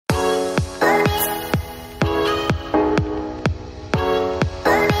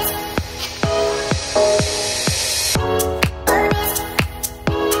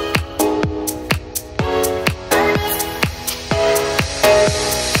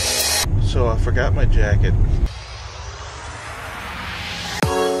forgot my jacket.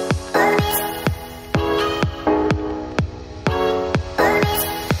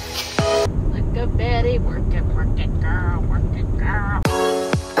 Look at Betty, work it, girl, work it, girl.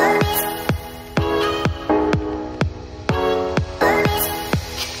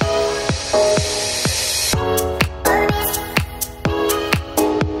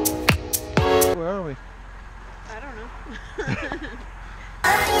 Where are we? I don't know.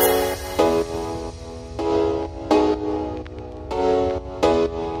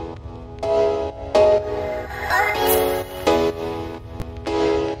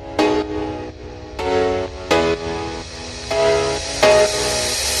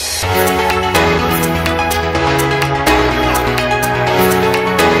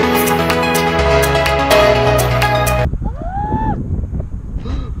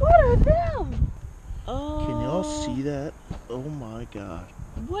 God.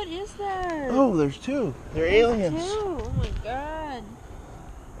 What is that? Oh, there's two. They're aliens. Oh my God.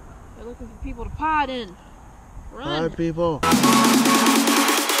 They're looking for people to pod in. Run. Hi, people.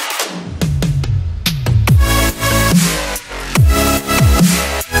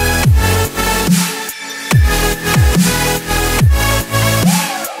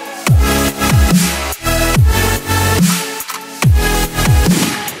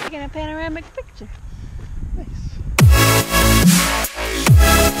 Taking a panoramic picture. Nice.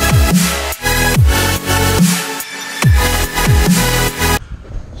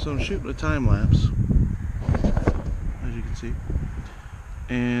 So I'm shooting a time lapse, as you can see,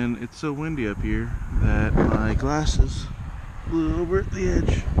 and it's so windy up here that my glasses blew over at the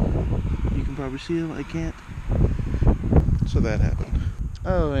edge. You can probably see them, I can't. So that happened.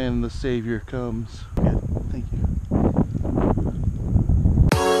 Oh, and the Savior comes. Good, thank you.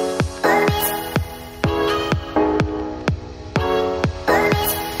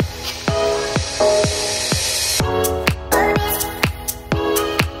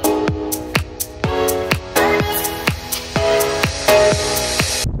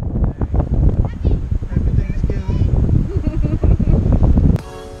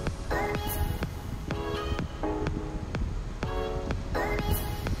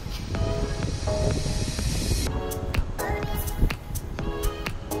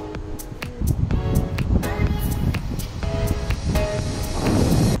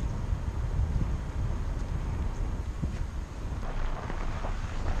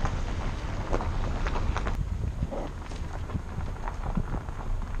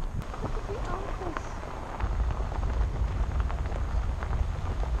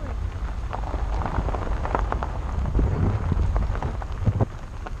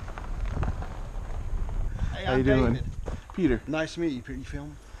 How you doing? David. Peter. Nice to meet you, Peter. You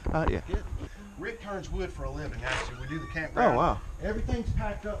filming? Yeah. Good. Rick turns wood for a living, actually. We do the campground. Oh, wow. Everything's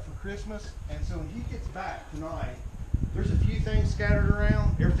packed up for Christmas, and so when he gets back tonight, there's a few things scattered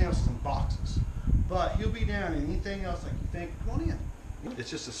around. Everything else is in boxes. But he'll be down, and anything else like you think, come on in.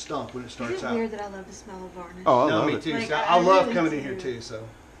 It's just a stump when it starts Is it out. weird that I love the smell of varnish? Oh, I No, love me it. too. Like, So I I love really coming do. in here too, so.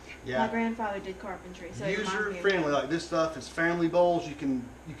 My Yeah. grandfather did carpentry, so it reminds me User of friendly, him. like this stuff is family bowls. You can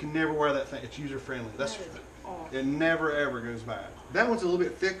never wear that thing. It's user friendly. That's That is awesome. it. Never ever goes bad. That one's a little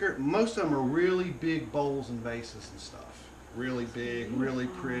bit thicker. Most of them are really big bowls and vases and stuff. Really big, really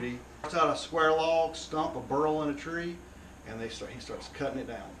pretty. Starts out a square log, stump, a burl in a tree, and he starts cutting it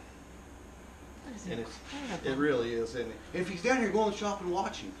down. And it really is, isn't it? If he's down here going to shop and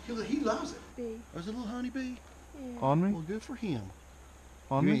watching, he loves it. There's a little honeybee. Yeah. On me? Well, good for him.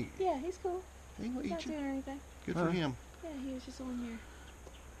 On You me? ain't- Yeah, he's cool. He ain't gonna He's not eat you. doing anything. Good for him. Yeah, he was just on here.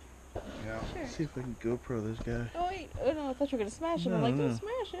 Yeah. Sure. See if I can GoPro this guy. Oh wait, oh no, I thought you were gonna smash him. I'm No, like, no. don't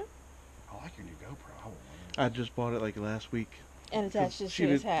smash him. I like your new GoPro. I want one. I just bought it like last week. And attached his to She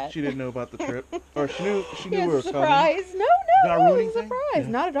his did, hat. she didn't know about the trip. Or she knew He we has were a coming. surprise. No, Did I no, ruin it's a anything? surprise.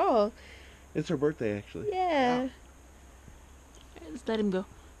 Yeah. Not at all. It's her birthday, actually. Yeah. Just let him go.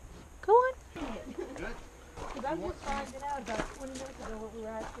 Go on. Good. Because I'm just finding out about 20 minutes ago what we were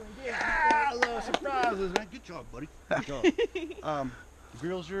actually doing. Yeah, I love surprises, man. Good job, buddy. Good job.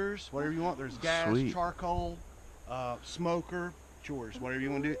 Grill's yours, whatever you want. There's gas, Sweet. charcoal, smoker, it's yours, whatever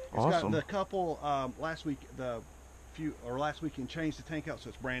you want to do. It's Awesome. got the couple last week last weekend changed the tank out, so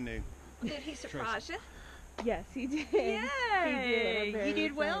it's brand new. Did he surprise you? Yes, he did. Yay! He did. You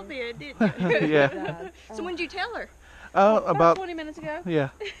did well there, didn't you? Yeah. So when did you tell her? About 20 minutes ago. yeah.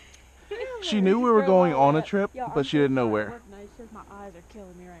 She knew we were going on a trip, but she didn't know where. My eyes are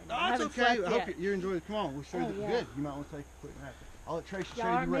killing me right now. No, I it's haven't okay. slept I hope yet. you're enjoying it. Come on, we'll show you Oh, the yeah. good. You might want to take a quick nap. I'll let Tracy show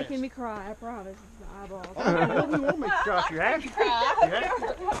Y'all you are the rest. making me cry, I promise. It's the eyeballs. Oh, we won't make you cry. You have to. You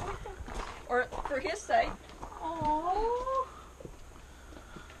have to. Or for his sake? Aww.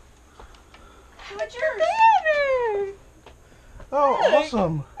 What's your banner? Oh,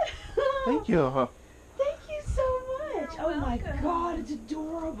 awesome. Thank you. Thank you so much. You're Oh my welcome. God, it's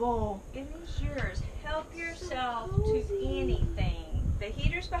adorable. It is yours. Help yourself cozy. to anything. The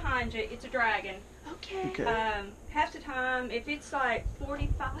heater's behind you. It's a dragon. Okay. Okay. Half the time, if it's like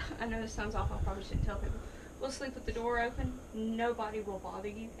 45, I know this sounds awful. I probably shouldn't tell people. We'll sleep with the door open. Nobody will bother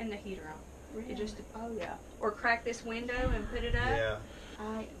you, and the heater on. Really? It just, oh yeah. Or crack this window and put it up. Yeah.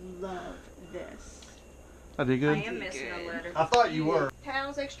 I love this. I did good. I am missing a letter. I thought you were.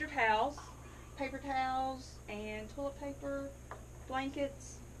 Towels, extra towels, paper towels, and toilet paper,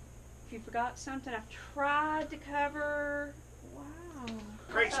 blankets. If you forgot something, I've tried to cover. Wow.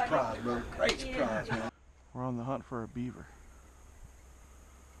 Great surprise, brother. Great surprise, man. We're on the hunt for a beaver.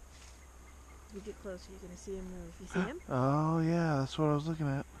 If you get closer, you're gonna see him move. You see him? Oh yeah, that's what I was looking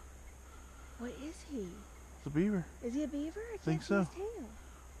at. What is he? It's a beaver. Is he a beaver? I can't Think see so. his tail.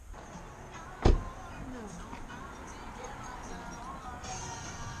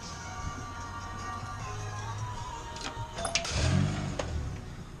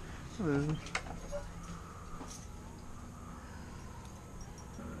 Hello.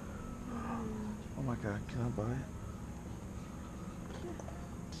 Oh my God, can I buy it?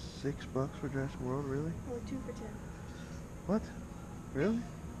 $6 for Jurassic World, really? Oh, 2 for 10. What? Really?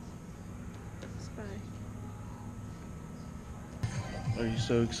 Spy. Are you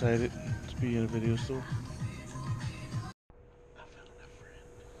so excited to be in a video store?